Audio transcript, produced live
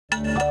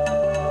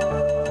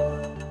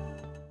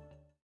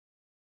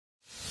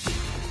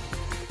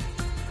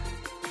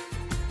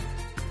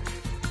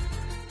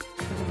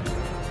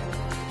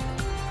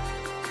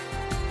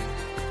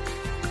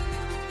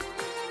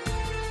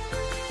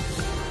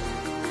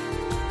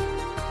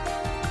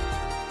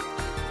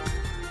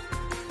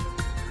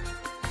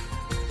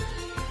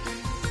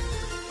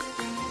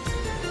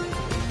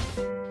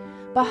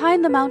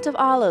Behind the Mount of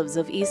Olives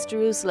of East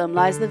Jerusalem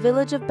lies the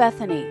village of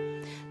Bethany,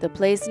 the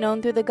place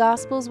known through the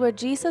Gospels where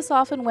Jesus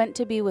often went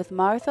to be with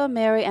Martha,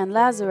 Mary, and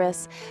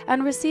Lazarus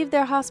and received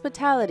their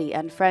hospitality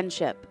and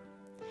friendship.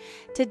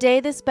 Today,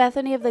 this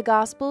Bethany of the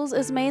Gospels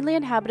is mainly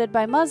inhabited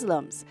by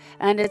Muslims,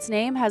 and its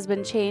name has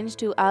been changed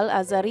to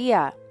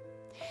Azariah.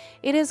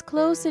 It is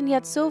close and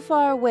yet so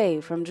far away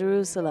from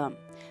Jerusalem,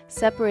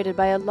 separated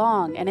by a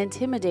long and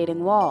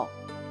intimidating wall.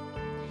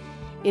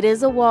 It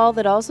is a wall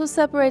that also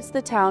separates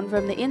the town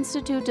from the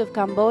Institute of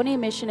Comboni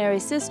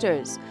Missionary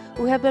Sisters,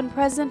 who have been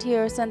present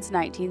here since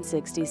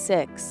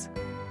 1966.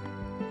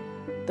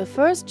 The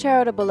first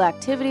charitable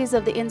activities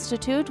of the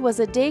Institute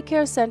was a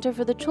daycare center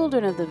for the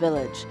children of the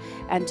village,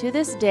 and to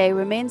this day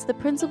remains the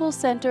principal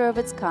center of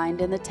its kind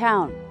in the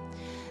town.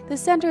 The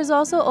center is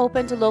also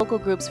open to local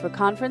groups for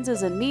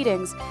conferences and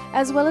meetings,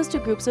 as well as to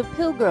groups of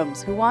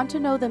pilgrims who want to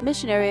know the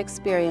missionary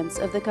experience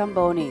of the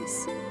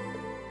Combonis.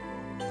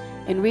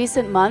 In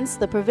recent months,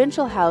 the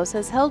Provincial House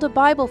has held a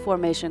Bible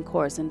formation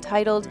course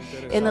entitled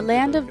In the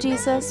Land of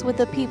Jesus with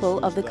the People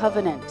of the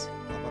Covenant.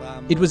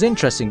 It was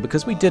interesting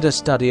because we did a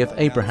study of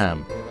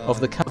Abraham, of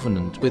the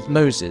covenant with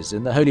Moses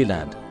in the Holy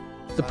Land,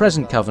 the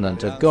present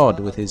covenant of God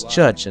with his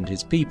church and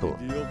his people,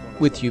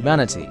 with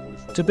humanity,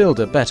 to build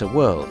a better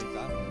world.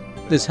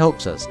 This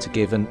helps us to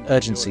give an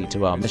urgency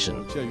to our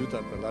mission.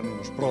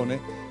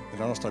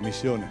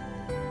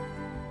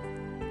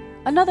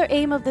 Another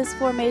aim of this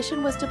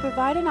formation was to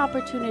provide an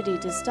opportunity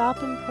to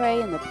stop and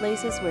pray in the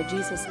places where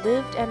Jesus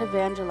lived and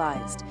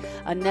evangelized,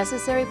 a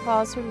necessary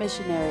pause for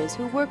missionaries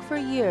who work for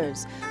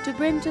years to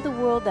bring to the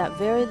world that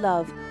very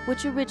love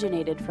which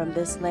originated from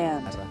this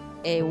land.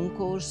 It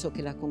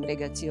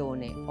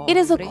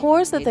is a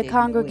course that the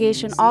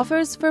congregation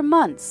offers for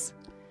months,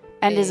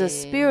 and is a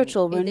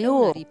spiritual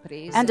renewal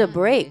and a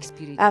break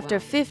after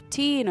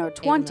 15 or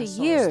 20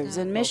 years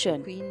in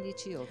mission.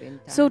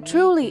 So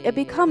truly it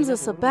becomes a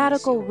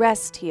sabbatical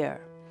rest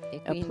here,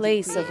 a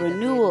place of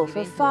renewal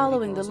for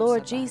following the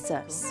Lord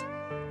Jesus,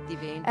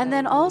 and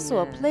then also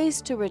a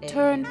place to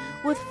return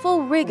with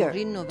full rigor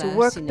to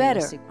work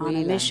better on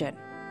a mission.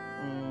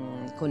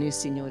 Con il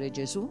Signore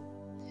Gesù,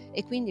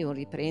 e quindi un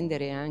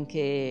riprendere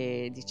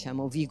anche,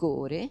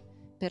 vigore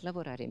per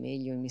lavorare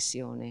meglio in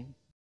missione.